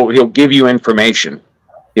that he'll give you information.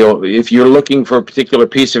 If you're looking for a particular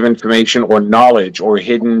piece of information or knowledge or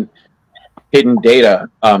hidden data,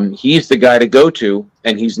 he's the guy to go to,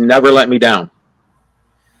 and he's never let me down.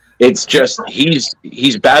 It's just he's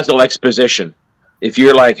Basil Exposition. If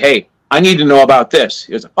you're like, hey, I need to know about this,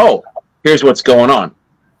 he goes, oh, here's what's going on.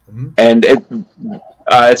 And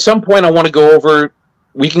at some point, I want to go over.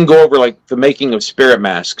 We can go over like the making of spirit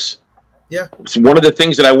masks. Yeah. So one of the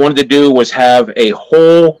things that I wanted to do was have a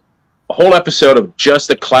whole episode of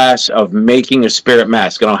just a class of making a spirit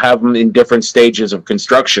mask, and I'll have them in different stages of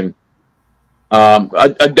construction.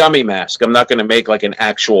 A dummy mask. I'm not going to make like an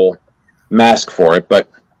actual mask for it, but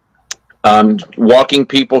walking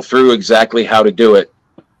people through exactly how to do it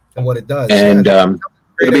and what it does, and it'll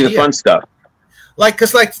be the fun stuff. Like,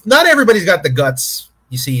 because like not everybody's got the guts,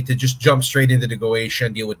 you see, to just jump straight into the Goetia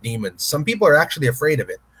and deal with demons. Some people are actually afraid of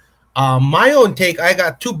it. My own take, I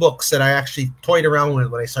got 2 books that I actually toyed around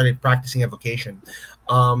with when I started practicing evocation.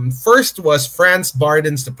 First was Franz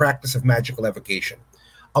Barden's The Practice of Magical Evocation.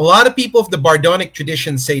 A lot of people of the Bardonic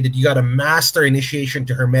tradition say that you got to master initiation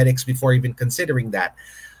to Hermetics before even considering that.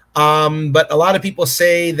 But a lot of people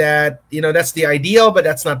say that, you know, that's the ideal, but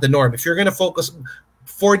that's not the norm. If you're going to focus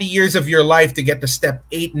 40 years of your life to get to step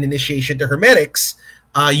 8 in initiation to Hermetics,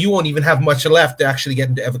 you won't even have much left to actually get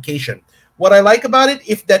into evocation. What I like about it,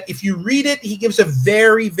 if you read it, he gives a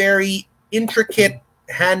very, very intricate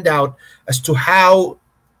handout as to how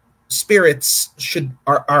spirits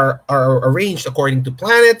are arranged according to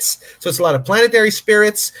planets. So it's a lot of planetary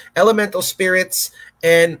spirits, elemental spirits,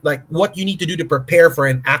 and like what you need to do to prepare for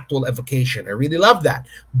an actual evocation. I really love that.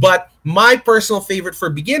 But my personal favorite for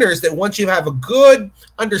beginners, that once you have a good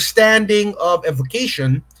understanding of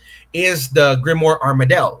evocation, is the Grimoire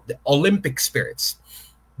Armadel, the Olympic spirits,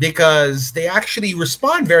 because they actually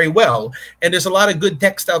respond very well, and there's a lot of good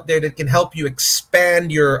text out there that can help you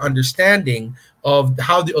expand your understanding of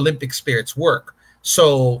how the Olympic spirits work.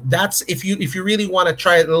 So that's, if you really want to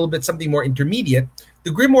try a little bit something more intermediate, the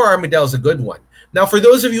Grimoire Armadel is a good one. Now, for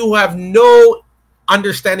those of you who have no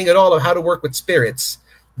understanding at all of how to work with spirits,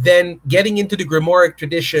 then getting into the Grimoire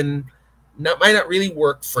tradition might not really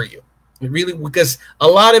work for you. Really, because a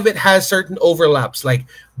lot of it has certain overlaps, like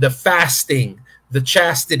the fasting, the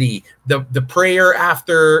chastity, the prayer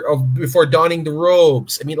before donning the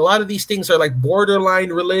robes. I mean, a lot of these things are like borderline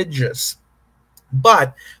religious,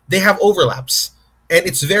 but they have overlaps, and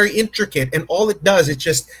it's very intricate. And all it does, it's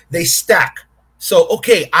just they stack. So,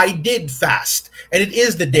 okay, I did fast, and it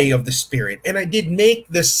is the day of the spirit, and I did make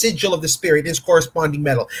the sigil of the spirit, his corresponding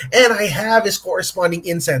metal, and I have his corresponding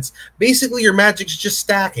incense. Basically, your magic's just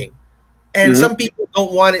stacking. And some people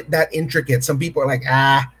don't want it that intricate. Some people are like,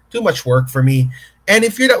 too much work for me. And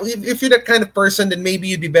if you're that kind of person, then maybe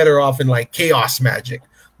you'd be better off in like chaos magic.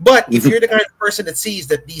 But if you're the kind of person that sees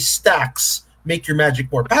that these stacks make your magic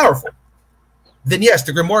more powerful, then yes,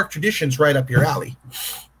 the Grimoire tradition's right up your alley.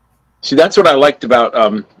 See, that's what I liked about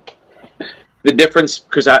the difference,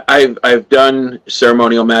 because I've done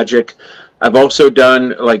ceremonial magic. I've also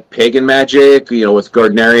done like pagan magic, you know, with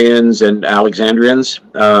Gardnerians and Alexandrians.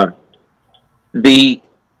 The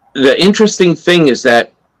interesting thing is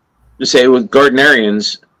that, say with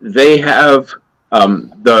Gardnerians, they have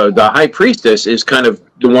the high priestess is kind of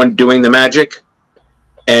the one doing the magic,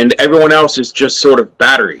 and everyone else is just sort of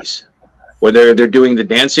batteries, where they're doing the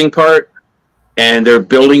dancing part and they're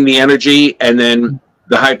building the energy, and then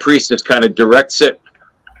the high priestess kind of directs it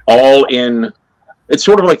all in. It's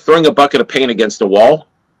sort of like throwing a bucket of paint against a wall.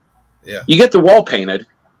 Yeah, you get the wall painted,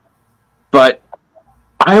 but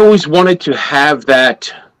I always wanted to have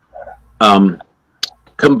that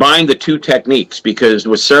combine the 2 techniques, because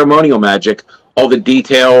with ceremonial magic, all the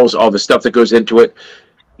details, all the stuff that goes into it,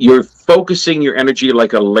 you're focusing your energy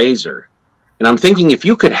like a laser. And I'm thinking, if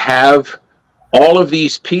you could have all of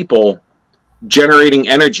these people generating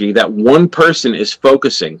energy that one person is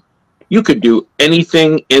focusing, you could do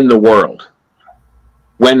anything in the world.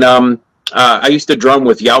 When I used to drum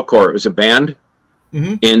with Yalcor, it was a band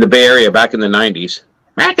in the Bay Area back in the 90s.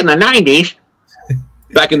 Back in the 90s?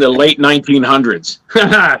 Back in the late 1900s.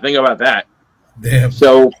 Think about that. Damn.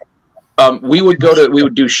 So we would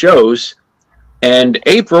do shows, and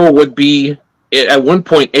April would be, at one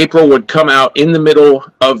point, April would come out in the middle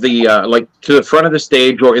of the, like to the front of the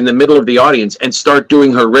stage or in the middle of the audience and start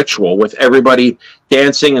doing her ritual with everybody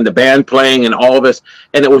dancing and the band playing and all of this.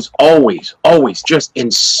 And it was always, always just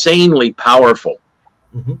insanely powerful.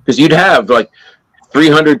 Because you'd have like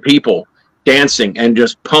 300 people dancing and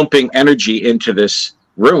just pumping energy into this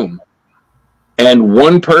room. And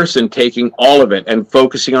one person taking all of it and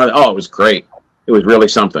focusing on it. Oh, it was great. It was really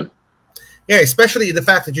something. Yeah, especially the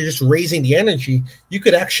fact that you're just raising the energy. You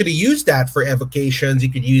could actually use that for evocations.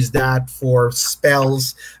 You could use that for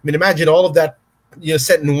spells. I mean, imagine all of that, you know,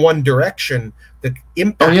 set in one direction. The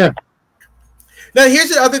impact. Oh, yeah. Now, here's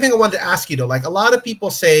the other thing I wanted to ask you, though. Like, a lot of people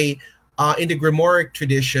say in the Grimoire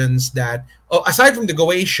traditions that, aside from the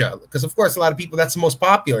Goetia, because, of course, a lot of people, that's the most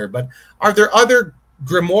popular, but are there other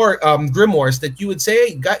grimoires that you would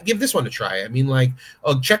say, give this one a try? I mean, like,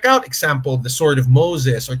 check out example the Sword of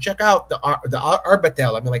Moses, or check out the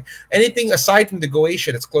Arbatel. I mean, like, anything aside from the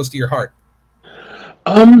Goetia that's close to your heart.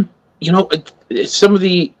 You know, some of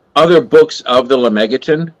the other books of the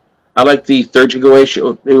Lemegeton, I like the Third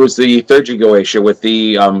Goetia. It was the Third Goetia with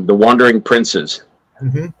the Wandering Princes.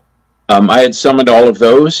 I had summoned all of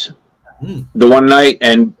those the one night,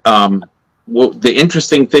 and well, the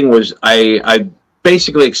interesting thing was I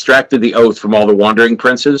basically extracted the oath from all the Wandering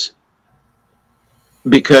Princes,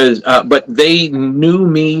 because but they knew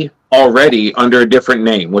me already under a different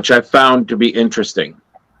name, which I found to be interesting.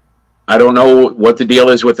 I don't know what the deal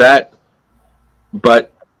is with that,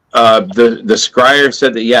 but the scryer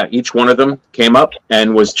said that, yeah, each one of them came up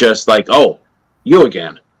and was just like, oh, you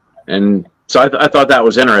again. And so I thought that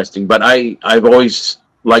was interesting, but I've always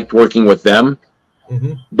liked working with them.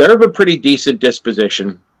 They're of a pretty decent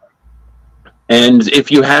disposition. And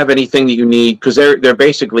if you have anything that you need, because they're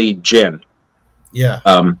basically Jinn. Yeah.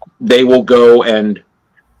 They will go and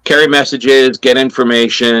carry messages, get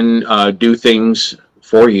information, do things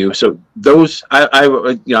for you. So those, I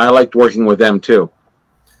liked working with them too.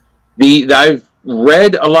 I've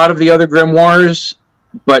read a lot of the other grimoires,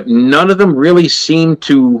 but none of them really seem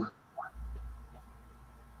to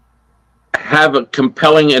have a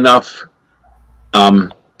compelling enough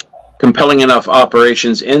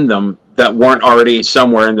operations in them that weren't already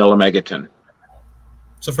somewhere in the Lemegeton.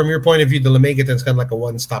 So from your point of view, the Lemegeton is kind of like a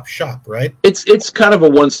one-stop shop, right? It's kind of a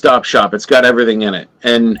one-stop shop. It's got everything in it.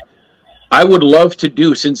 And I would love to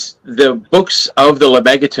do, since the books of the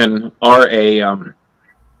Lemegeton are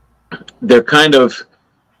they're kind of,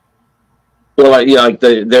 well, yeah, like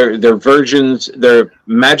they're versions, they're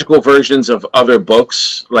magical versions of other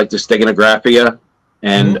books, like the Steganographia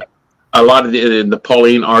and a lot of the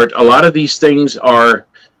Pauline art. A lot of these things are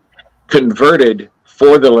converted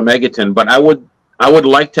for the Lemegeton, but I would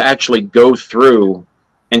like to actually go through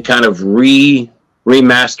and kind of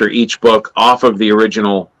remaster each book off of the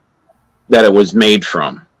original that it was made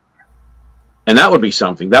from. And that would be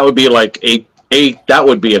something. That would be like that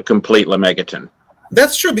would be a complete Lemegeton.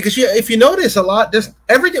 That's true, because if you notice a lot,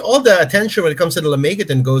 all the attention when it comes to the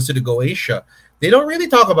Lemegeton goes to the Goetia. They don't really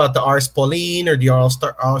talk about the Ars Pauline or the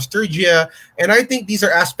Austergia, and I think these are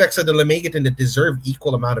aspects of the Lemegeton that deserve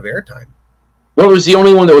equal amount of airtime. Well, it was the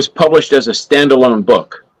only one that was published as a standalone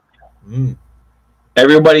book.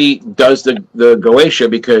 Everybody does the Goetia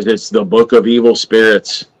because it's the Book of Evil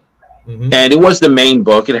Spirits, and it was the main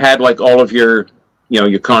book. It had like all of your,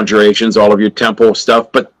 your conjurations, all of your temple stuff,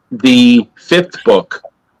 but the fifth book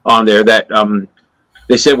on there that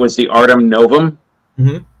they said was the Artem Novum.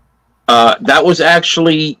 That was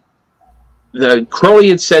actually, Crowley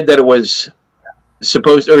had said that it was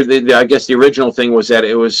supposed, or I guess the original thing was that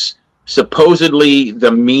it was supposedly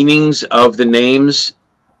the meanings of the names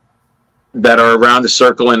that are around the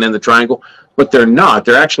circle and in the triangle, but they're not.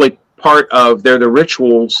 They're actually they're the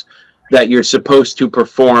rituals that you're supposed to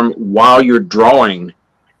perform while you're drawing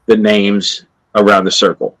the names around the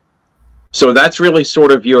circle. So that's really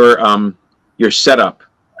sort of your setup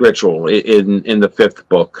ritual in the fifth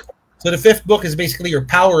book. So the fifth book is basically your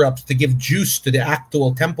power-ups to give juice to the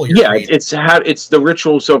actual temple you're creating. It's the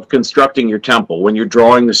rituals of constructing your temple. When you're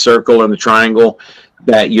drawing the circle and the triangle,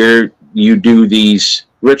 that you do these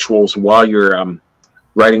rituals while you're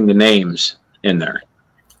writing the names in there.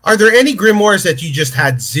 Are there any grimoires that you just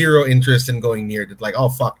had zero interest in going near? That like, oh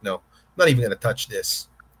fuck no, not even going to touch this.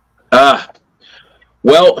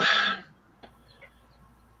 Well,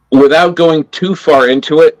 without going too far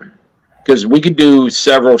into it, because we could do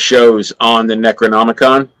several shows on the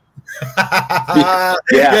Necronomicon.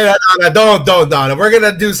 Yeah, no, don't. We're going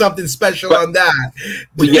to do something special on that.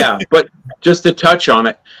 Yeah, but just to touch on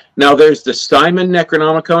it, now there's the Simon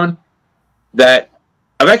Necronomicon that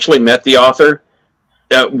I've actually met the author.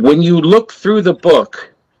 When you look through the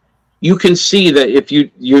book, you can see that if you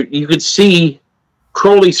could see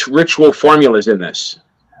Crowley's ritual formulas in this.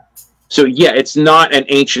 So yeah, it's not an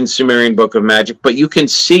ancient Sumerian book of magic, but you can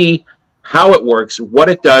see how it works, what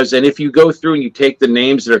it does, and if you go through and you take the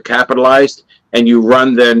names that are capitalized and you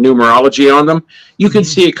run the numerology on them, you can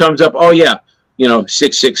see it comes up, oh yeah,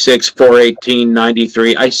 666, 418,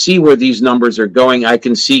 93. I see where these numbers are going. I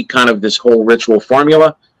can see kind of this whole ritual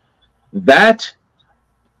formula. That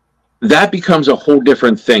becomes a whole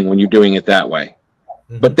different thing when you're doing it that way.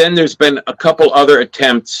 But then there's been a couple other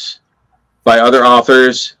attempts by other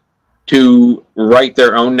authors to write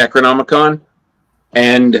their own Necronomicon,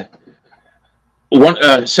 and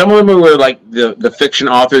some of them were like the fiction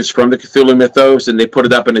authors from the Cthulhu mythos, and they put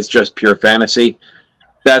it up and it's just pure fantasy.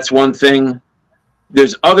 That's one thing.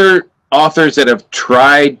 There's other authors that have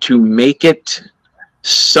tried to make it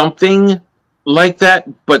something like that,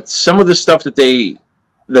 but some of the stuff that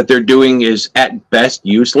they're doing is at best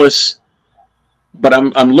useless. But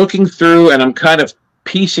I'm looking through and I'm kind of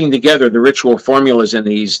piecing together the ritual formulas in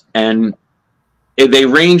these, and they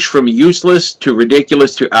range from useless to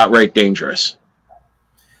ridiculous to outright dangerous.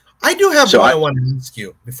 I do have one I want to ask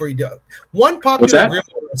you before you do. One popular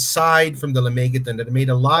grimoire aside from the Lemegeton that made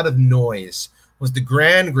a lot of noise was the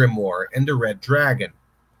Grand Grimoire and the Red Dragon.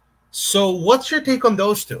 So what's your take on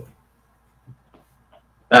those two?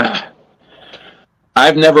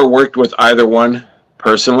 I've never worked with either one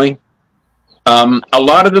personally. A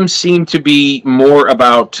lot of them seem to be more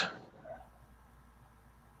about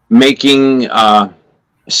making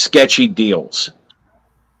sketchy deals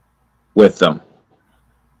with them.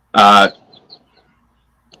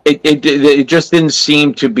 It just didn't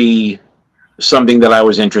seem to be something that I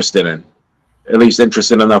was interested in, at least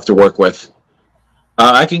interested enough to work with.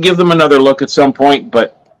 I could give them another look at some point,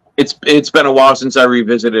 but it's been a while since I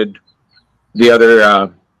revisited the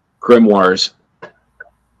other grimoires.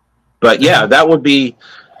 But yeah, that would be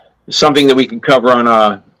something that we can cover on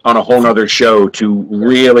a whole nother show to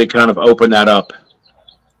really kind of open that up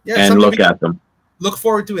and look at them. Look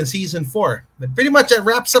forward to in season 4. But pretty much that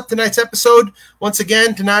wraps up tonight's episode. Once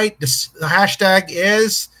again, tonight the hashtag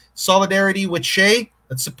is Solidarity with Shea.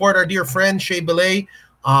 Let's support our dear friend Shea Bile.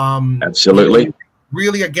 Absolutely.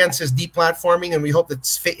 Really against his deplatforming, and we hope that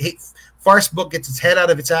Farce Book gets its head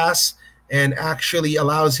out of its ass and actually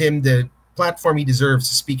allows him the platform he deserves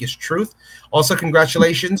to speak his truth. Also,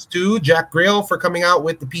 congratulations to Jack Grail for coming out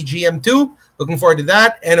with the PGM2. Looking forward to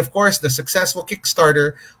that. And of course, the successful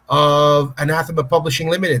Kickstarter of Anathema Publishing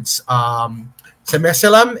Limited's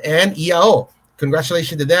Semeselam and Iao.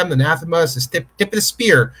 Congratulations to them. Anathema is the tip of the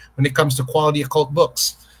spear when it comes to quality occult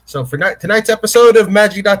books. So for tonight's episode of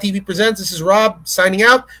Magick.tv Presents, this is Rob signing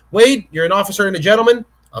out. Wade, you're an officer and a gentleman.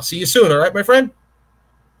 I'll see you soon. All right, my friend?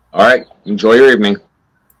 All right. Enjoy your evening.